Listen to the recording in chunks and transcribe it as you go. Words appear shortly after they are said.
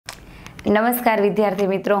નમસ્કાર વિદ્યાર્થી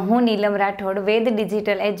મિત્રો, હું નીલમ રાઠોડ વેદ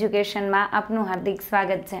ડિજિટલ એજ્યુકેશનમાં આપનું હાર્દિક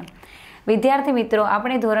સ્વાગત છે. વિદ્યાર્થી મિત્રો,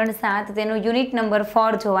 આપણે ધોરણ 7 તેનું યુનિટ નંબર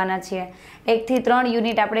 4 જોવાના છીએ. 1 થી 3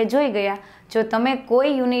 યુનિટ આપણે જોઈ ગયા. જો તમે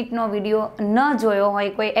કોઈ યુનિટનો વિડીયો ન જોયો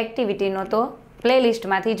હોય, કોઈ એક્ટિવિટીનો, તો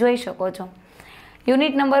પ્લેલિસ્ટમાંથી જોઈ શકો છો.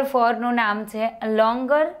 યુનિટ નંબર 4નું નામ છે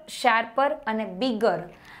લોંગર, શાર્પર અને બિગર.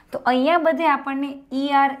 તો અહીંયા બધે આપણને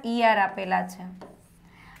ER આપેલા છે.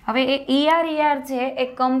 હવે એ ER છે એ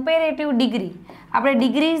કમ્પેરેટિવ ડિગ્રી, આપણે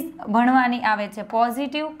ડિગ્રી ભણવાની આવે છે,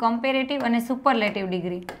 પોઝિટિવ, કમ્પેરેટિવ અને સુપરલેટિવ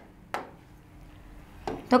ડિગ્રી.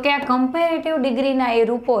 તો કે આ કમ્પેરેટિવ ડિગ્રીના એ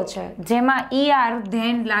રૂપો છે જેમાં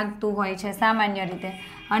ધ્યાન લાગતું હોય છે સામાન્ય રીતે,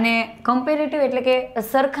 અને કમ્પેરેટિવ એટલે કે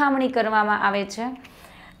સરખામણી કરવામાં આવે છે.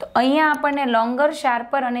 તો અહીંયા આપણને લોંગર,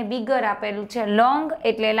 શાર્પર અને બિગર આપેલું છે. લોંગ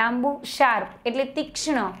એટલે લાંબુ, શાર્પ એટલે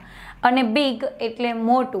તીક્ષ્ણ અને બિગ એટલે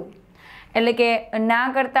મોટું. એટલે કે ના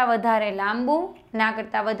કરતાં વધારે લાંબુ, ના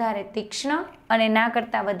કરતાં વધારે તીક્ષ્ણ અને ના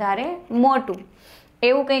કરતાં વધારે મોટું,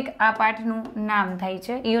 એવું કંઈક આ પાઠનું નામ થાય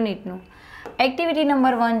છે યુનિટનું. એક્ટિવિટી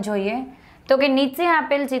નંબર 1 જોઈએ તો કે નીચે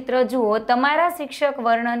આપેલ ચિત્ર જુઓ, તમારા શિક્ષક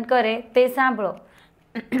વર્ણન કરે તે સાંભળો.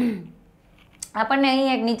 આપણને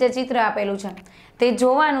અહીં એક નીચે ચિત્ર આપેલું છે, તે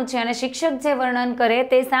જોવાનું છે અને શિક્ષક જે વર્ણન કરે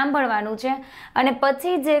તે સાંભળવાનું છે અને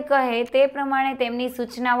પછી જે કહે તે પ્રમાણે તેમની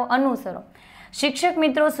સૂચનાઓ અનુસરો. શિક્ષક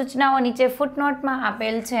મિત્રો સૂચનાઓ નીચે ફૂટનોટમાં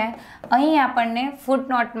આપેલ છે. અહીં આપણને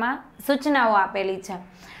ફૂટનોટમાં સૂચનાઓ આપેલી છે,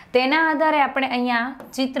 તેના આધારે આપણે અહીંયા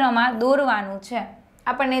ચિત્રમાં દોરવાનું છે,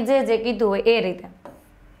 આપણને જે કીધું હોય એ રીતે.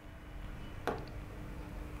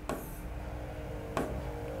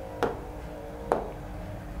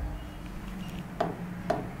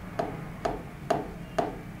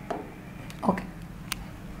 ઓકે,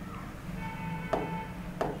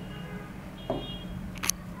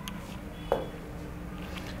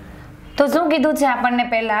 તો શું કીધું છે આપણને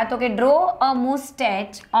પહેલા, તો કે draw a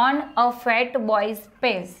મુસ્ટેચ on a fat boys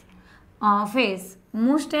face.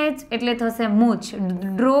 મુસ્ટેચ એટલે થશે મૂછ,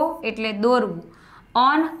 ડ્રો એટલે દોરવું,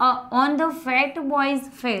 on the fat boys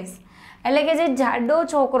face એટલે કે જે જાડો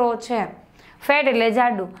છોકરો છે, ફેટ એટલે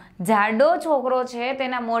જાડો છોકરો છે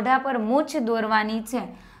તેના મોઢા પર મૂછ દોરવાની છે.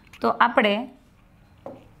 તો આપણે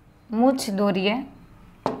મૂછ દોરીએ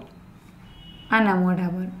આના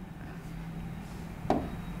મોઢા પર.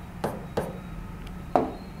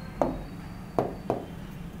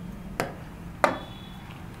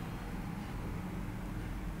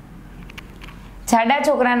 જાડા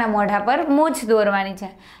છોકરાના મોઢા પર મૂછ દોરવાની છે.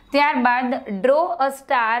 ત્યારબાદ draw a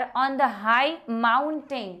star on the high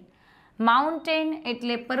mountain. Mountain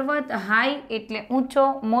એટલે પર્વત, હાઈ એટલે ઊંચો,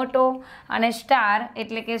 મોટો, અને સ્ટાર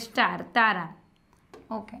એટલે કે સ્ટાર, તારા.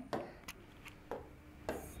 ઓકે,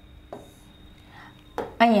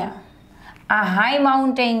 અહીંયા આ હાઈ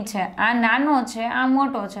માઉન્ટેન છે, આ નાનો છે, આ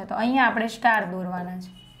મોટો છે, તો અહીંયા આપણે સ્ટાર દોરવાના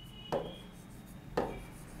છે.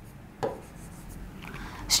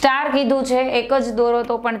 સ્ટાર કીધું છે, એક જ દોરો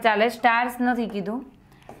તો પણ ચાલે, સ્ટાર્સ નથી કીધું.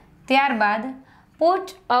 ત્યારબાદ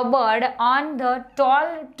put a bird on the toll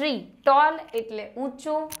tree. Toll એટલે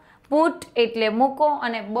ઊંચું, પુટ એટલે મૂકો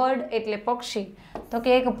અને બર્ડ એટલે પક્ષી. તો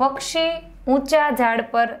કે એક પક્ષી ઊંચા ઝાડ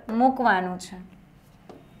પર મૂકવાનું છે.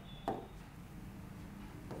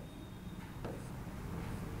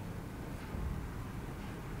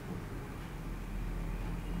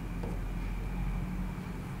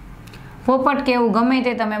 પોપટ કે એવું ગમે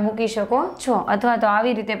તે તમે મૂકી શકો છો, અથવા તો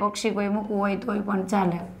આવી રીતે પક્ષી કોઈ મૂકવું હોય તોય પણ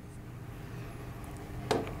ચાલે.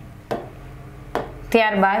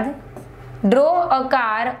 ત્યારબાદ draw a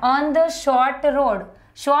car on the short road.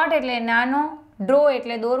 Short એટલે નાનો, ડ્રો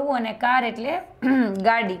એટલે દોરવું અને કાર એટલે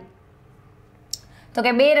ગાડી. તો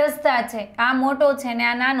કે બે રસ્તા છે, આ મોટો છે ને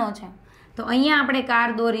આ નાનો છે, તો અહીંયા આપણે કાર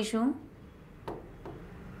દોરીશું.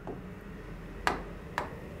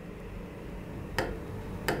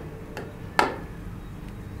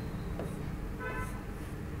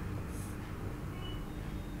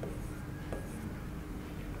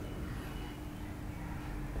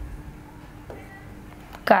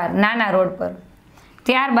 કાર નાના રોડ પર.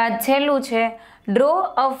 ત્યારબાદ છેલ્લું છે draw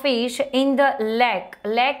a fish in the lake.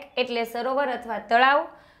 Lake એટલે સરોવર અથવા તળાવ,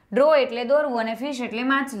 ડ્રો એટલે દોરવું અને ફિશ એટલે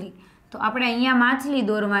માછલી. તો આપણે અહીંયા માછલી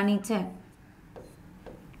દોરવાની છે.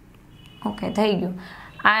 ઓકે, થઈ ગયું.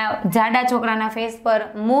 આ જાડા છોકરાના ફેસ પર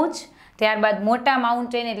મૂછ, ત્યારબાદ મોટા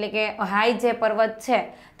માઉન્ટેન એટલે કે હાઈ જે પર્વત છે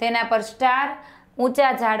તેના પર સ્ટાર,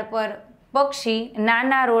 ઊંચા ઝાડ પર પક્ષી,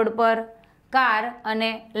 નાના રોડ પર કાર અને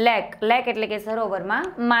લેક. લેક એટલે કે સરોવરમાં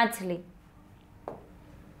માછલી.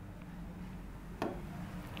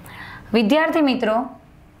 વિદ્યાર્થી મિત્રો,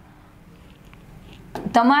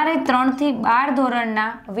 તમારે 3 થી 12 ધોરણના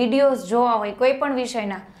વિડીયોઝ જોવા હોય કોઈ પણ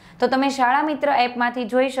વિષયના, તો તમે શાળા મિત્ર એપમાંથી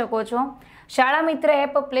જોઈ શકો છો. શાળા મિત્ર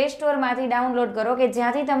એપ પ્લે સ્ટોરમાંથી ડાઉનલોડ કરો કે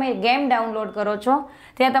જ્યાંથી તમે ગેમ ડાઉનલોડ કરો છો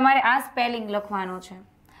ત્યાં તમારે આ સ્પેલિંગ લખવાનો છે,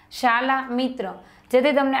 શાળા મિત્ર,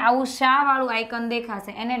 જેથી તમને આવું શાવાળું આઇકન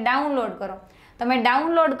દેખાશે. એને ડાઉનલોડ કરો. તમે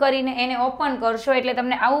ડાઉનલોડ કરીને એને ઓપન કરશો એટલે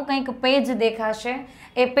તમને આવું કંઈક પેજ દેખાશે.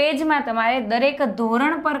 એ પેજમાં તમારે દરેક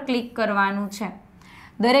ધોરણ પર ક્લિક કરવાનું છે.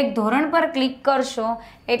 દરેક ધોરણ પર ક્લિક કરશો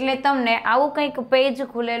એટલે તમને આવું કંઈક પેજ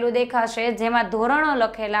ખુલેલું દેખાશે જેમાં ધોરણો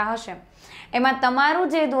લખેલા હશે. એમાં તમારું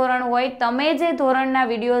જે ધોરણ હોય, તમે જે ધોરણના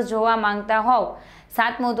વિડીયો જોવા માંગતા હોવ,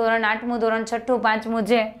 7મું ધોરણ, 8મું ધોરણ, 6ઠું, 5મું,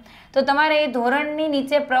 જે, તો તમારે એ ધોરણની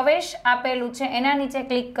નીચે પ્રવેશ આપેલું છે એના નીચે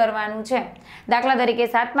ક્લિક કરવાનું છે. દાખલા તરીકે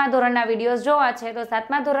 7મા ધોરણના વિડીયોઝ જોવા છે તો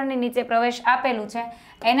 7મા ધોરણની નીચે પ્રવેશ આપેલું છે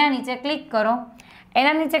એના નીચે ક્લિક કરો.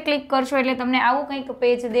 એના નીચે ક્લિક કરશો એટલે તમને આવું કંઈક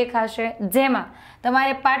પેજ દેખાશે જેમાં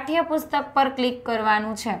તમારે પાઠ્યપુસ્તક પર ક્લિક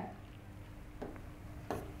કરવાનું છે.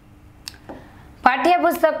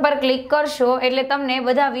 પાઠ્યપુસ્તક પર ક્લિક કરશો એટલે તમને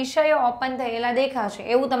બધા વિષયો ઓપન થયેલા દેખાશે.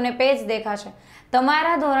 એવું તમને પેજ દેખાશે.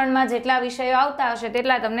 તમારા ધોરણમાં જેટલા વિષયો આવતા હશે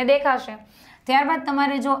તેટલા તમને દેખાશે. ત્યારબાદ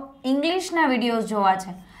તમારે જો ઇંગ્લિશના વિડીયોઝ જોવા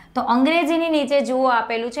છે તો અંગ્રેજીની નીચે જુઓ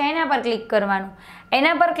આપેલું છે એના પર ક્લિક કરવાનું.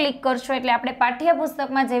 એના પર ક્લિક કરશો એટલે આપણે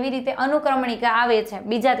પાઠ્યપુસ્તકમાં જેવી રીતે અનુક્રમણિકા આવે છે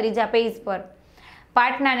બીજા ત્રીજા પેજ પર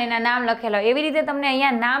પાઠના એના નામ લખેલા એવી રીતે તમને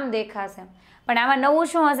અહીંયા નામ દેખાશે. પણ આમાં નવું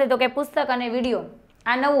શું હશે તો કે પુસ્તક અને વિડીયો,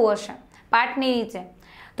 આ નવું હશે પાઠની નીચે.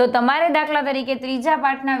 તો તમારે દાખલા તરીકે ત્રીજા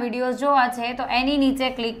પાઠના વિડીયો જોવા છે તો એની નીચે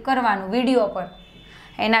ક્લિક કરવાનું, વિડીયો પર,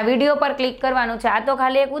 એના વિડીયો પર ક્લિક કરવાનું છે. આ તો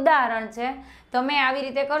ખાલી એક ઉદાહરણ છે. તમે આવી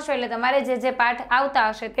રીતે કરશો એટલે તમારે જે જે પાઠ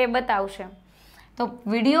આવતા હશે તે બતાવશે. તો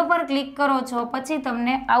વિડીયો પર ક્લિક કરો છો પછી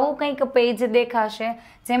તમને આવું કંઈક પેજ દેખાશે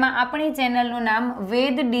જેમાં આપણી ચેનલનું નામ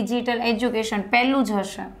વેદ ડિજિટલ એજ્યુકેશન પહેલું જ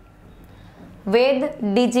હશે. વેદ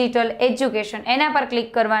ડિજિટલ એજ્યુકેશન, એના પર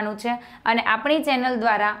ક્લિક કરવાનું છે અને આપણી ચેનલ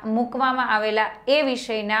દ્વારા મૂકવામાં આવેલા એ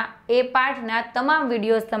વિષયના, એ પાઠના તમામ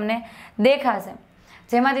વિડીયોઝ તમને દેખાશે.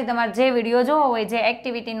 જેમાંથી તમારે જે વિડીયો જોવો હોય, જે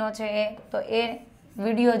એક્ટિવિટીનો છે તો એ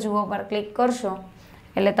વિડીયો જુઓ પર ક્લિક કરશો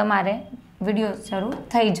એટલે તમારે વિડીયો શરૂ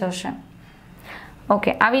થઈ જશે.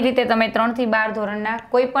 ઓકે, આવી રીતે તમે 3 થી 12 ધોરણના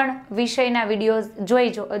કોઈ પણ વિષયના વિડીયોઝ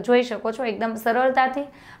જોઈ શકો છો એકદમ સરળતાથી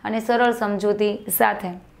અને સરળ સમજૂતી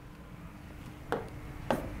સાથે.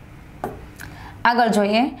 આગળ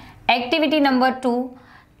જોઈએ એક્ટિવિટી નંબર 2.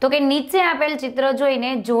 તો કે નીચે આપેલ ચિત્ર જોઈને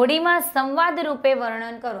જોડીમાં સંવાદ રૂપે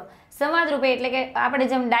વર્ણન કરો. સંવાદ રૂપે એટલે કે આપણે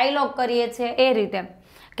જેમ ડાયલોગ કરીએ છીએ એ રીતે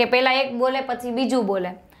કે પહેલા એક બોલે પછી બીજું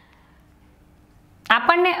બોલે.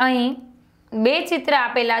 આપણને અહીં 2 ચિત્ર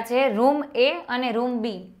આપેલા છે, રૂમ એ અને રૂમ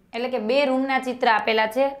બી, એટલે કે 2 રૂમના ચિત્ર આપેલા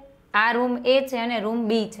છે. આ રૂમ એ છે અને રૂમ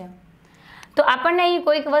બી છે. તો આપણને અહીં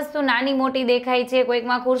કોઈક વસ્તુ નાની મોટી દેખાય છે,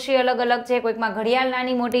 કોઈકમાં ખુરશી અલગ અલગ છે, કોઈકમાં ઘડિયાળ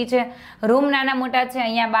નાની મોટી છે, રૂમ નાના મોટા છે.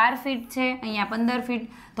 અહીંયા 12 ફીટ છે, અહીંયા 15 ફીટ,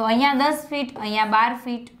 તો અહીંયા 10 ફીટ, અહીંયા 12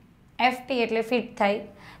 ફીટ. FT એટલે ફીટ થાય,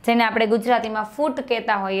 જેને આપણે ગુજરાતીમાં ફૂટ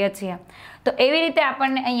કહેતા હોઈએ છીએ. તો એવી રીતે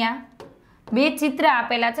આપણને અહીંયા 2 ચિત્ર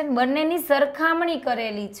આપેલા છે, બંનેની સરખામણી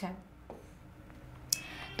કરેલી છે.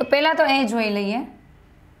 તો પહેલા તો એ જોઈ લઈએ.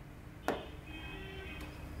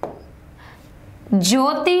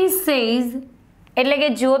 જ્યોતિ સેઝ એટલે કે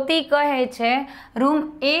જ્યોતિ કહે છે room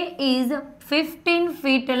A is 15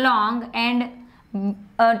 fit long and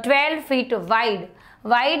 12 fit wide.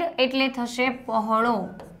 Wide એટલે થશે પહોળો,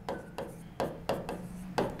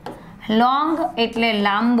 લોંગ એટલે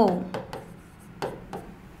લાંબો.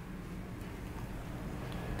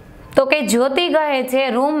 તો કે જ્યોતિ કહે છે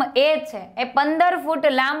રૂમ એ છે એ 15 ફૂટ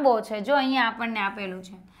લાંબો છે. જો અહીંયા આપણને આપેલું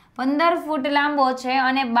છે 15 ફૂટ લાંબો છે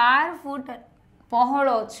અને 12 ફૂટ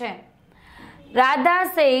પહોળો છે. Radha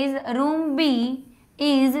says room B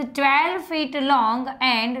is 12 fit long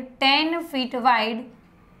and 10 fit wide.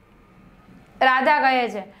 Radha કહે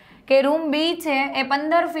છે કે રૂમ બી છે એ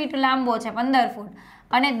 15 ફીટ લાંબો છે, 15 ફૂટ,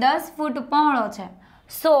 અને 10 ફૂટ પહોળો છે.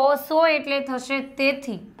 100 એટલે થશે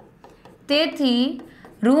તેથી. તેથી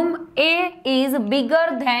room A is bigger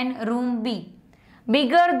than room B.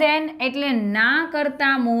 Bigger than એટલે ના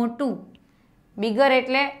કરતા મોટું. બિગર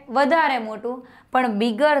એટલે વધારે મોટું, પણ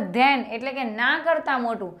બિગર ધેન એટલે કે ના કરતા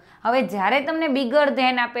મોટું. હવે જ્યારે તમને બિગર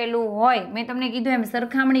ધેન આપેલું હોય, મેં તમને કીધું એમ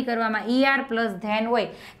સરખામણી કરવામાં ER પ્લસ ધેન હોય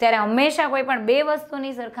ત્યારે હંમેશા કોઈ પણ 2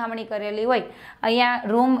 વસ્તુની સરખામણી કરેલી હોય. અહીંયા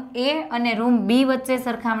રૂમ એ અને રૂમ બી વચ્ચે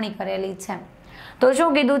સરખામણી કરેલી છે. તો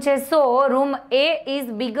શું કીધું છે? સો room A is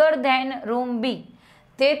bigger than room બી.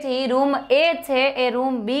 તેથી રૂમ એ છે એ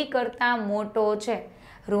રૂમ બી કરતાં મોટો છે.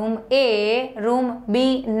 રૂમ એ રૂમ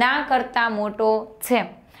બી ના કરતા મોટો છે.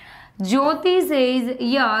 જ્યોતિ સેઝ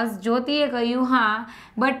યસ. જ્યોતિએ કહ્યું હા,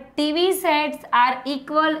 but TV sets R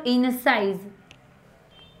equal in size.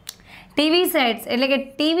 TV sets એટલે કે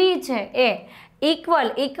ટીવી છે એ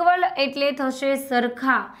ઇક્વલ. ઇક્વલ એટલે થશે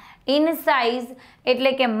સરખા. ઇન સાઇઝ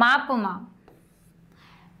એટલે કે માપમાં.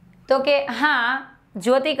 તો કે હા,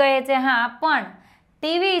 જ્યોતિ કહે છે હા, પણ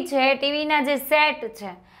ટીવી છે, ટીવીના જે સેટ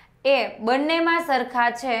છે એ બંનેમાં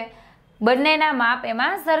સરખા છે, બંનેના માપ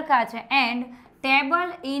એમાં સરખા છે. And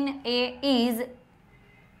table in A is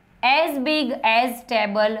as big as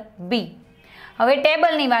table બી. હવે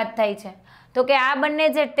ટેબલની વાત થાય છે તો કે આ બંને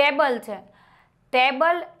જે ટેબલ છે,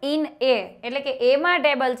 ટેબલ ઇન એ એટલે કે એમાં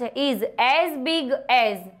ટેબલ છે ઇઝ એઝ બિગ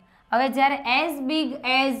એઝ. હવે જ્યારે એઝ બિગ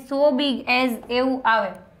એઝ, સો બિગ એઝ એવું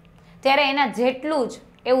આવે ત્યારે એના જેટલું જ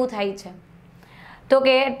એવું થાય છે. તો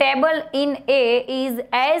કે table in A is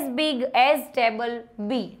as big as table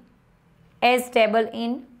B, as table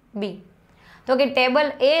in બી. તો કે ટેબલ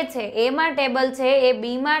એ છે, એમાં ટેબલ છે એ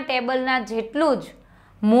બીમાં ટેબલના જેટલું જ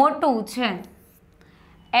મોટું છે.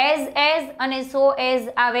 એઝ અને સો એઝ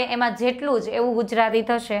આવે એમાં જેટલું જ એવું ગુજરાતી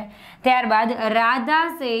થશે. ત્યારબાદ રાધા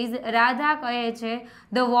સેઝ, રાધા કહે છે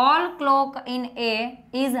the wall clock in A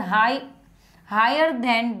is higher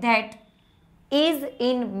than that is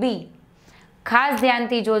in બી. ખાસ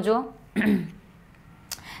ધ્યાનથી જોજો.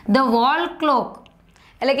 ધ વોલ ક્લોક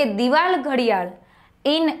એટલે કે દિવાલ ઘડિયાળ,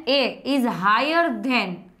 in A is higher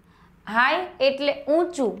than, high એટલે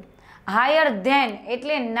ઊંચું, હાયર ધેન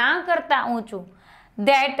એટલે ના કરતા ઊંચું,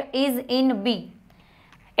 ધેટ ઇઝ ઇન બી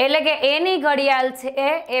એટલે કે એની ઘડિયાળ છે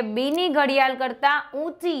એ બીની ઘડિયાળ કરતાં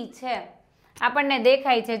ઊંચી છે. આપણને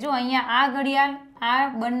દેખાય છે જો અહીંયા આ ઘડિયાળ, આ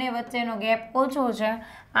બંને વચ્ચેનો ગેપ ઓછો છે,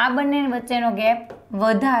 આ બંને વચ્ચેનો ગેપ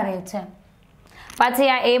વધારે છે, પાછી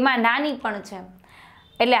આ એમાં નાની પણ છે,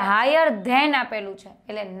 એટલે હાયર ધેન આપેલું છે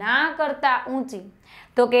એટલે ના કરતાં ઊંચી.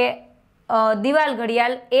 તો કે દિવાલ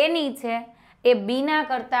ઘડિયાળ એની છે એ બીના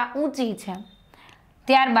કરતાં ઊંચી છે.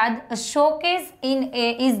 ત્યારબાદ showcase in A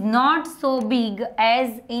is not so big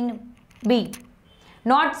as in B.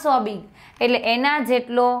 Not so big એટલે એના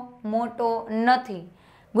જેટલો મોટો નથી.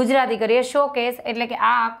 ગુજરાતી કરીએ. શોકેસ એટલે કે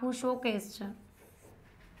આ આખું શોકેસ છે.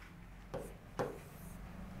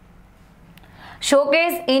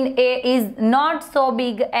 Showcase in A is not so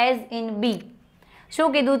big as in બી.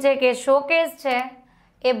 શું કીધું છે કે શોકેસ છે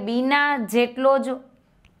એ બીના જેટલો જ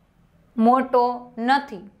મોટો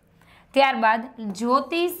નથી. ત્યારબાદ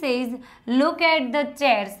જ્યોતિ says look at the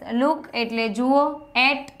chairs. Look એટલે જુઓ,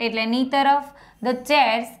 એટ એટલે ની તરફ, ધ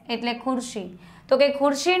ચેર્સ એટલે ખુરશી. તો કે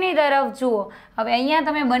ખુરશીની તરફ જુઓ. હવે અહીંયા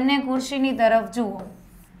તમે બંને ખુરશીની તરફ જુઓ.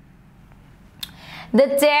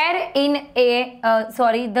 The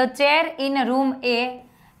chair in room A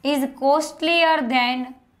is કોસ્ટલીયર than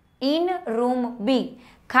in room બી.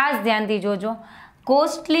 ખાસ ધ્યાનથી જોજો.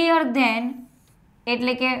 કોસ્ટલીયર ધેન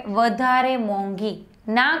એટલે કે વધારે મોંઘી,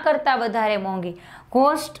 ના કરતાં વધારે મોંઘી.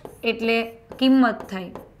 કોસ્ટ એટલે કિંમત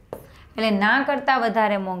થાય, એટલે ના કરતાં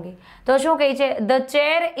વધારે મોંઘી. તો શું કહે છે? ધ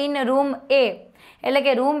ચેર ઇન રૂમ એ એટલે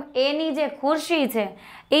કે રૂમ એની જે ખુરશી છે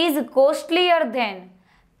ઇઝ કોસ્ટલીયર ધેન,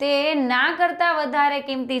 તે ના કરતાં વધારે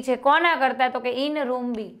કિંમતી છે. કોના કરતાં? તો કે ઇન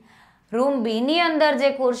રૂમ બી. રૂમ બીની અંદર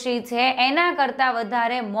જે ખુરશી છે એના કરતાં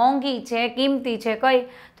વધારે મોંઘી છે, કિંમતી છે. કઈ?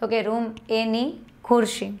 તો કે રૂમ એની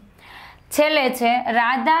ખુરશી. છેલ્લે છે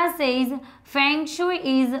Radha says feng shui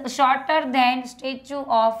is shorter than statue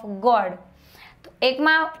of God. તો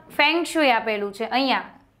એકમાં ફેંગશુઈ આપેલું છે અહીંયા,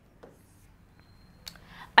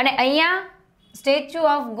 અને અહીંયા સ્ટેચ્યુ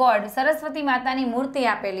ઓફ ગોડ સરસ્વતી માતાની મૂર્તિ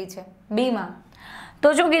આપેલી છે બીમાં.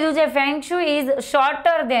 તો શું કીધું છે? Feng shui is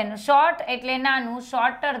shorter than. Short એટલે નાનું,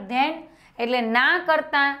 શોર્ટર ધેન એટલે ના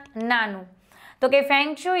કરતાં નાનું. તો કે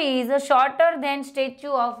feng shui is shorter than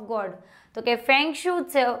statue of God. તો કે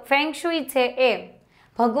ફેંગશુઈ છે એ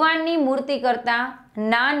ભગવાનની મૂર્તિ કરતાં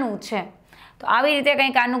નાનું છે. તો આવી રીતે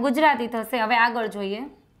કંઈક આનું ગુજરાતી થશે. હવે આગળ જોઈએ.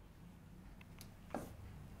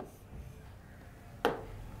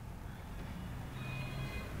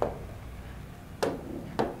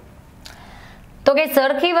 તો કે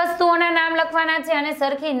સરખી વસ્તુઓના નામ લખવાના છે અને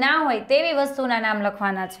સરખી ના હોય તેવી વસ્તુના નામ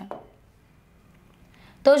લખવાના છે.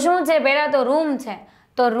 તો શું છે? પહેલા તો રૂમ છે.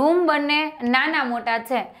 તો રૂમ બંને નાના મોટા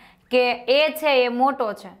છે, કે એ છે એ મોટો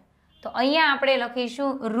છે. તો અહીંયા આપણે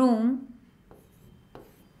લખીશું રૂમ.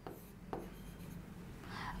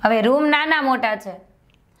 હવે રૂમ નાના મોટા છે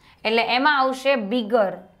એટલે એમાં આવશે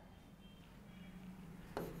બિગર.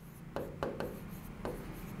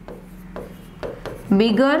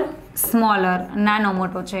 બિગર, સ્મોલર, નાનો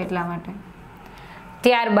મોટો છે એટલા માટે.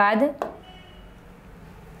 ત્યારબાદ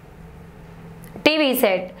ટીવી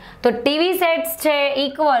સેટ. તો ટીવી સેટ્સ છે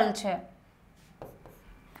ઇક્વલ છે.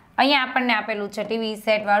 અહીંયા આપણને આપેલું છે ટીવી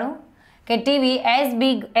સેટ વાળું કે ટીવી એઝ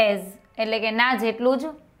બિગ એઝ એટલે કે ના જેટલું જ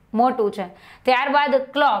મોટું છે. ત્યારબાદ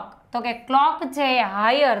ક્લોક. તો કે ક્લોક છે એ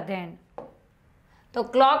હાયર ધેન. તો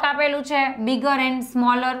ક્લોક આપેલું છે બિગર એન્ડ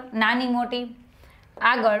સ્મોલર, નાની મોટી.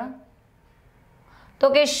 આગળ તો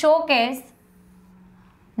કે showcase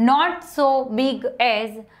not so big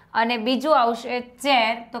as. અને બીજું આવશે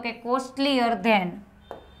ચેર, તો કે કોસ્ટલીયર ધેન.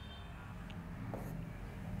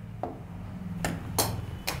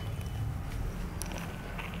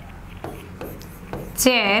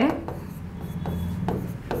 ચેર,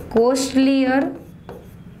 કોસ્ટલીયર,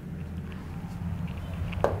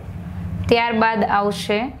 ત્યારબાદ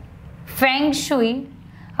આવશે ફેંગ શુઈ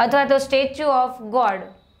અથવા તો સ્ટેચ્યુ ઓફ ગોડ,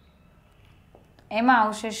 એમાં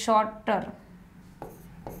આવશે શોર્ટર.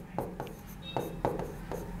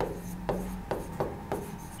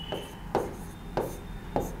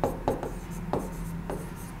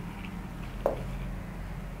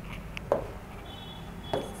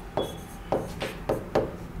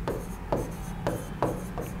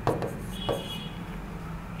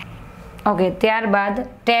 ઓકે, ત્યારબાદ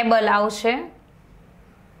ટેબલ આવશે.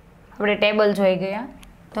 આપણે ટેબલ જોઈ ગયા,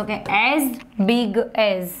 તો કે એઝ બિગ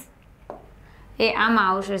એઝ, એ આમાં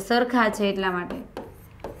આવશે, સરખા છે એટલા માટે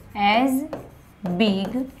એઝ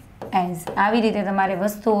બિગ એઝ. આવી રીતે તમારે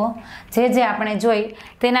વસ્તુઓ જે આપણે જોઈ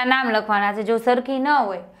તેના નામ લખવાના છે. જો સરખી ન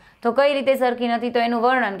હોય તો કઈ રીતે સરખી નથી, તો એનું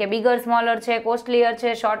વર્ણન, કે બિગર, સ્મોલર છે, કોસ્ટલીયર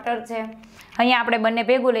છે, શોર્ટર છે. અહીંયા આપણે બંને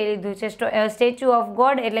ભેગું લઈ લીધું છે. સ્ટેચ્યુ ઓફ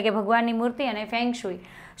ગોડ એટલે કે ભગવાનની મૂર્તિ, અને ફેંગ શુઈ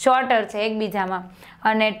શોર્ટર છે એકબીજામાં.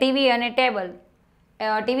 અને ટીવી અને ટેબલ,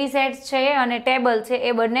 ટીવી સેટ છે અને ટેબલ છે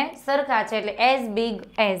એ બંને સરખા છે એટલે એઝ બિગ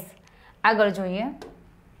એઝ. આગળ જોઈએ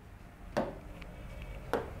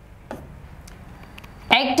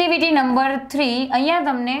એક્ટિવિટી નંબર 3. અહીંયા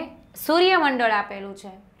તમને સૂર્યમંડળ આપેલું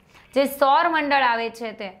છે, જે સૌર મંડળ આવે છે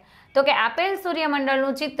તે. તો કે આપેલ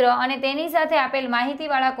સૂર્યમંડળનું ચિત્ર અને તેની સાથે આપેલ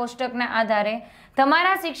માહિતીવાળા કોષ્ટકના આધારે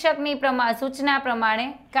તમારા શિક્ષકની સૂચના પ્રમાણે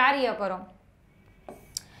કાર્ય કરો.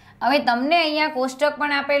 હવે તમને અહીંયા કોષ્ટક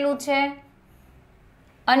પણ આપેલું છે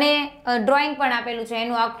અને ડ્રોઈંગ પણ આપેલું છે,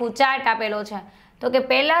 એનું આખું ચાર્ટ આપેલો છે. તો કે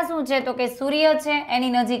પહેલા શું છે, તો કે સૂર્ય છે,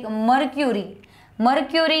 એની નજીક મર્ક્યુરી,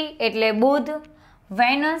 મર્ક્યુરી એટલે બુધ,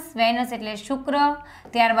 વેનસ, વેનસ એટલે શુક્ર,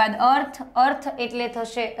 ત્યારબાદ અર્થ, અર્થ એટલે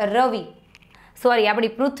થશે રવિ, સોરી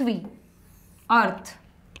આપણી પૃથ્વી, અર્થ.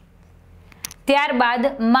 ત્યારબાદ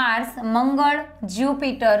માર્સ, મંગળ,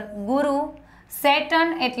 જ્યુપિટર, ગુરુ, સેટર્ન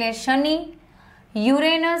એટલે શનિ,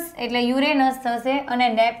 યુરેનસ એટલે યુરેનસ થશે, અને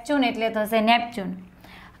નેપચ્યુન એટલે થશે નેપચ્યુન.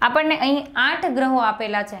 આપણને અહીં 8 ગ્રહો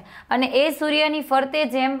આપેલા છે અને એ સૂર્યની ફરતે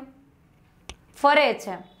જેમ ફરે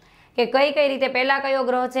છે, કે કઈ રીતે પહેલા કયો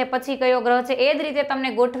ગ્રહ છે પછી કયો ગ્રહ છે, એ જ રીતે તમને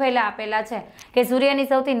ગોઠવેલા આપેલા છે. કે સૂર્યની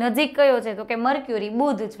સૌથી નજીક કયો છે, તો કે મર્ક્યુરી,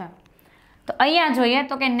 બુધ છે. તો અહીંયા જોઈએ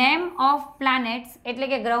તો કે નેમ ઓફ પ્લાનેટ્સ એટલે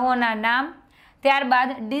કે ગ્રહોના નામ. ત્યારબાદ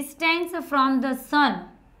ડિસ્ટન્સ ફ્રોમ ધ સન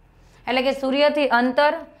એટલે કે સૂર્યથી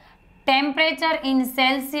અંતર. ટેમ્પરેચર ઇન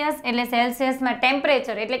સેલ્સિયસ એટલે સેલ્સિયસમાં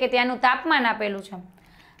ટેમ્પરેચર એટલે કે ત્યાંનું તાપમાન આપેલું છે.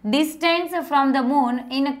 Distance from the moon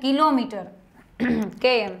in kilometre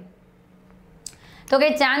km, તો કે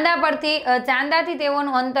ચાંદાથી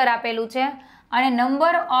તેઓનું અંતર આપેલું છે. અને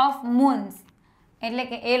નંબર ઓફ મૂન્સ એટલે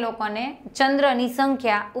કે એ લોકોને ચંદ્રની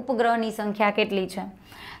સંખ્યા, ઉપગ્રહની સંખ્યા કેટલી છે.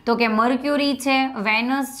 તો કે મર્ક્યુરી છે,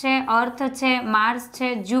 વેનસ છે, અર્થ છે, માર્સ છે,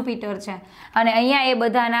 જ્યુપિટર છે. અને અહીંયા એ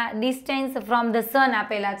બધાના ડિસ્ટન્સ ફ્રોમ ધ સન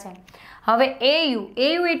આપેલા છે. હવે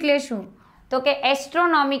એયુ એટલે શું, તો કે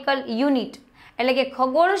એસ્ટ્રોનોમિકલ યુનિટ એટલે કે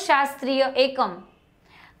ખગોળશાસ્ત્રીય એકમ.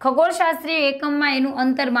 ખગોળશાસ્ત્રીય એકમમાં એનું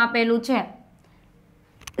અંતર માપેલું છે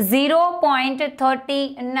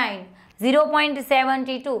 0.39,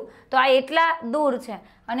 0.72. તો આ એટલા દૂર છે.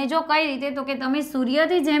 અને જો કઈ રીતે, તો કે તમે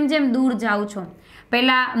સૂર્યથી જેમ જેમ દૂર જાઓ છો,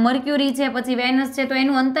 પહેલા મર્ક્યુરી છે પછી વેનસ છે, તો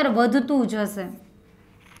એનું અંતર વધતું જશે.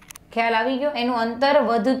 ખ્યાલ આવી ગયો, એનું અંતર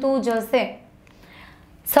વધતું જશે.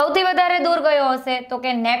 સૌથી વધારે દૂર કયો હશે, તો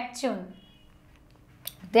કે નેપચ્યુન.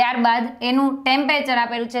 ત્યારબાદ એનું ટેમ્પરેચર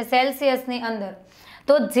આપેલું છે સેલ્સિયસની અંદર.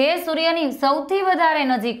 તો જે સૂર્યની સૌથી વધારે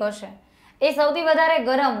નજીક હશે એ સૌથી વધારે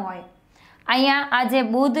ગરમ હોય. અહીંયા આ જે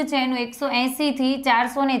બુધ છે એનું 180 થી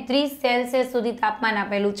 430 સેલ્સિયસ સુધી તાપમાન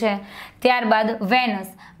આપેલું છે. ત્યારબાદ વેનસ,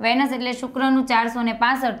 વેનસ એટલે શુક્રનું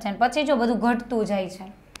 465 છે, પછી જો બધું ઘટતું જાય છે.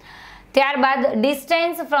 ત્યારબાદ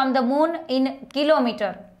distance from the moon in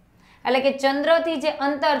kilometre એટલે કે ચંદ્રથી જે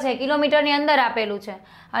અંતર છે કિલોમીટરની અંદર આપેલું છે.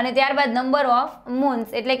 અને ત્યારબાદ નંબર ઓફ મૂન્સ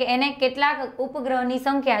એટલે કે એને કેટલાક ઉપગ્રહની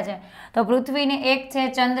સંખ્યા છે. તો પૃથ્વીને 1 છે,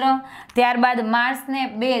 ચંદ્ર, ત્યારબાદ માર્સને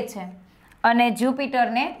 2 છે અને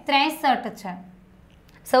જ્યુપિટરને 63 છે.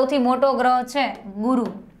 સૌથી મોટો ગ્રહ છે ગુરુ,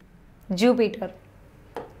 જ્યુપિટર.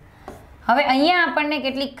 હવે અહીંયા આપણને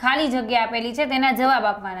કેટલીક ખાલી જગ્યા આપેલી છે, તેના જવાબ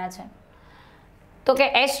આપવાના છે. તો કે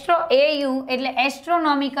એયુ એટલે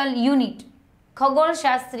એસ્ટ્રોનોમિકલ યુનિટ,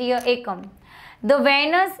 ખગોળશાસ્ત્રીય એકમ. The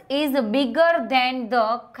વેનસ is bigger than the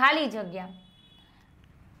ખાલી જગ્યા.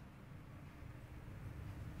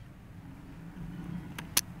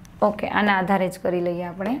 ઓકે, આના આધારે જ કરી લઈએ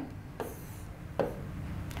આપણે.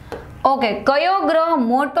 ઓકે, કયો ગ્રહ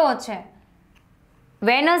મોટો છે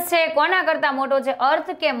વેનસ છે કોના કરતા મોટો છે,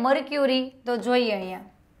 અર્થ કે મર્ક્યુરી? તો જોઈએ અહીંયા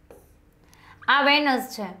આ વેનસ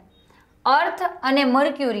છે, અર્થ અને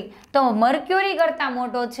મર્ક્યુરી, તો મર્ક્યુરી કરતા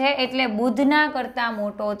મોટો છે એટલે બુધના કરતા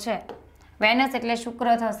મોટો છે. વેનસ એટલે શુક્ર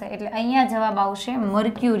થશે, એટલે અહીંયા જવાબ આવશે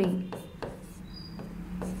મર્ક્યુરી.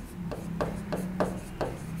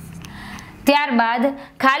 ત્યારબાદ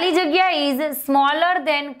ખાલી જગ્યા ઇઝ સ્મોલર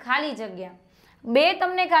ધેન ખાલી જગ્યા. બે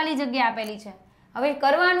તમને ખાલી જગ્યા આપેલી છે. હવે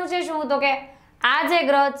કરવાનું છે શું, તો કે આ જે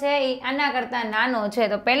ગ્રહ છે એ આના કરતા નાનો છે.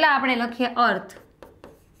 તો પહેલા આપણે લખીએ અર્થ.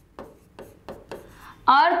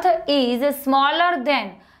 અર્થ ઇઝ સ્મોલર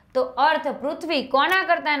ધેન, તો અર્થ પૃથ્વી કોના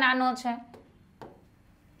કરતા નાનો છે?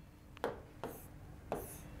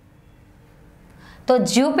 તો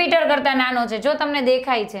જ્યુપિટર કરતા નાનો છે. જો તમને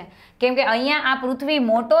દેખાય છે, કેમ કે અહીંયા આ પૃથ્વી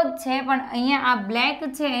મોટો જ છે, પણ અહીંયા આ બ્લેક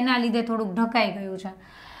છે એના લીધે થોડુંક ઢકાઈ ગયું છે.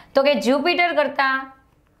 તો કે જ્યુપિટર કરતા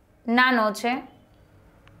નાનો છે,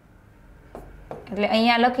 એટલે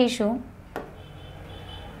અહીંયા લખીશું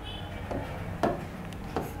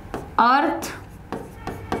earth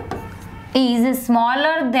is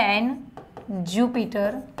smaller than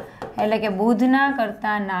Jupiter, એટલે કે બુધના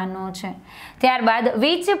કરતા નાનો છે. ત્યારબાદ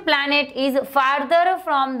which planet is ફાર્ધર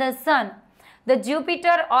from the sun, the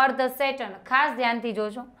Jupiter or the સેટર્ન? ખાસ ધ્યાનથી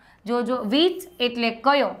જોજો. વિચ એટલે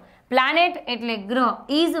કયો, પ્લાનેટ એટલે ગ્રહ,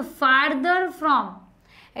 ઇઝ ફાર્ધર ફ્રોમ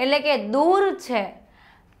એટલે કે દૂર છે,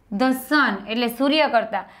 ધ સન એટલે સૂર્ય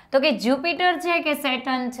કરતા. તો કે જ્યુપિટર છે કે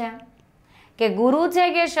સેટર્ન છે, કે ગુરુ છે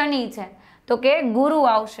કે શનિ છે? તો કે ગુરુ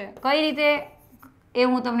આવશે. કઈ રીતે એ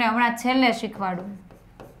હું તમને હમણાં છેલ્લે શીખવાડું.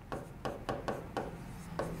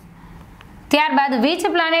 ત્યારબાદ which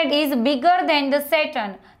planet is bigger than the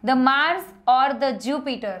સેટર્ન, the Mars or the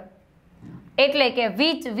Jupiter? એટલે કે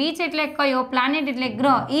વિચ એટલે કયો, પ્લાનેટ એટલે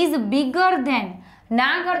ગ્રહ, ઇઝ બિગર ધેન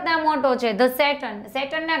ના કરતા મોટો છે, ધ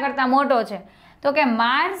સેટર્ન ના કરતા મોટો છે. તો કે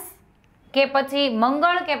માર્સ કે પછી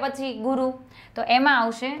મંગળ કે પછી ગુરુ? તો એમાં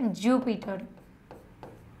આવશે જ્યુપિટર.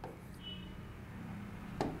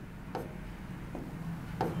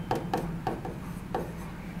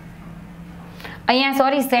 અહીંયા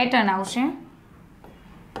સોરી સેટર્ન આવશે.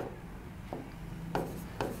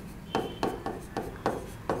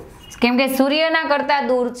 કેમ કે સૂર્યના કરતા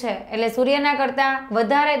દૂર છે, એટલે સૂર્યના કરતા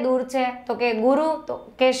વધારે દૂર છે. તો કે ગુરુ તો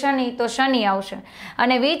કે શનિ? તો શનિ આવશે.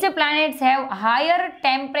 અને which planets have higher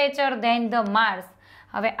temperature than the Mars?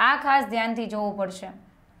 હવે આ ખાસ ધ્યાનથી જોવું પડશે.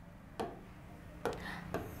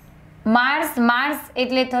 માર્સ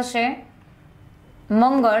એટલે થશે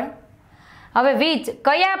મંગળ. હવે વિચ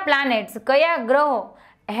કયા પ્લાનેટ્સ, કયા ગ્રહો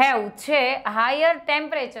હેવ છે હાયર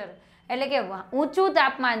ટેમ્પરેચર એટલે કે ઊંચું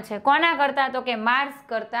તાપમાન છે, કોના કરતા? તો કે માર્સ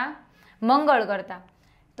કરતા, મંગળ કરતા.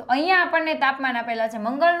 તો અહીંયા આપણને તાપમાન આપેલા છે.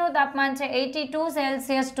 મંગળનું તાપમાન છે 82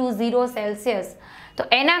 સેલ્સિયસ ટુ 0 સેલ્સિયસ. તો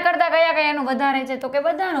એના કરતા કયાનું વધારે છે? તો કે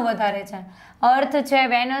બધાનું વધારે છે. અર્થ છે,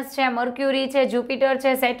 વેનસ છે, મર્ક્યુરી છે, જ્યુપિટર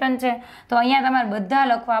છે, સેટર્ન છે. તો અહીંયા તમારે બધા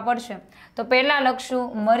લખવા પડશે. તો પહેલા લખશું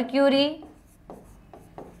મર્ક્યુરી,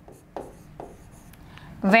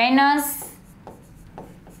 વેનસ,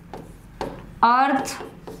 અર્થ,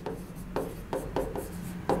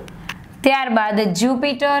 ત્યારબાદ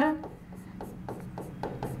જ્યુપિટર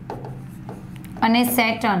અને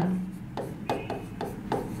સેટર્ન.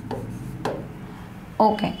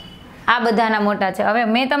 ઓકે, આ બધાના મોટા છે. હવે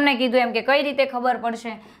મેં તમને કીધું એમ કે કઈ રીતે ખબર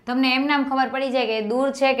પડશે, તમને એમ નામ ખબર પડી જાય કે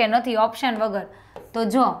દૂર છે કે નથી ઓપ્શન વગર. તો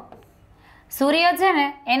જો સૂર્ય છે ને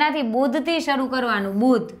એનાથી બુધથી શરૂ કરવાનું.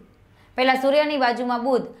 બુધ પહેલા સૂર્યની બાજુમાં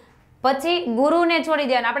બુધ, પછી ગુરુને છોડી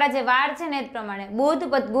દેવાનું. આપણા જે વાર છે ને એ પ્રમાણે બુધ,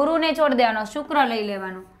 ગુરુને છોડી દેવાનો, શુક્ર લઈ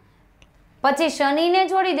લેવાનો, પછી શનિને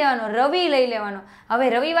છોડી દેવાનો, રવિ લઈ લેવાનો. હવે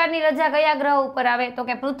રવિવારની રજા કયા ગ્રહ ઉપર આવે? તો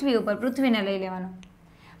કે પૃથ્વી ઉપર, પૃથ્વીને લઈ લેવાનો.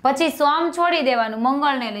 પછી સોમ છોડી દેવાનું,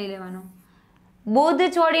 મંગળને લઈ લેવાનો. બુધ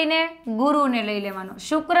છોડીને ગુરુને લઈ લેવાનો.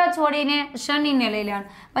 શુક્ર છોડીને શનિને લઈ લેવાનો.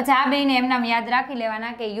 પછી આ બેને એમનામ યાદ રાખી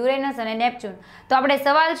લેવાના કે યુરેનસ અને નેપચ્યુન. તો આપણે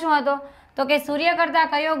સવાલ શું હતો? તો કે સૂર્ય કરતાં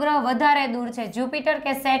કયો ગ્રહ વધારે દૂર છે, જ્યુપિટર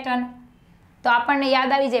કે સેટર્ન? તો આપણને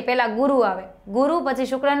યાદ આવી જાય પહેલા ગુરુ આવે, ગુરુ પછી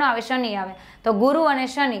શુક્ર ન આવે, શનિ આવે. તો ગુરુ અને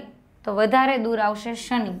શનિ, તો વધારે દૂર આવશે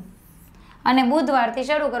શનિ. અને બુધવારથી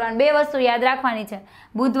શરૂ કરવાનું. બે વસ્તુ યાદ રાખવાની છે,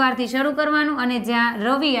 બુધવારથી શરૂ કરવાનું અને જ્યાં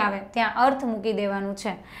રવિ આવે ત્યાં અર્થ મૂકી દેવાનું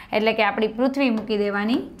છે, એટલે કે આપણી પૃથ્વી મૂકી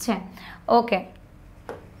દેવાની છે. ઓકે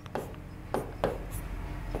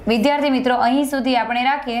વિદ્યાર્થી મિત્રો, અહીં સુધી આપણે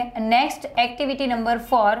રાખીએ. નેક્સ્ટ એક્ટિવિટી નંબર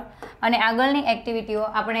 4 અને આગળની એક્ટિવિટીઓ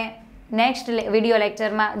આપણે નેક્સ્ટ વિડીયો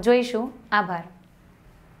લેક્ચરમાં જોઈશું. આભાર.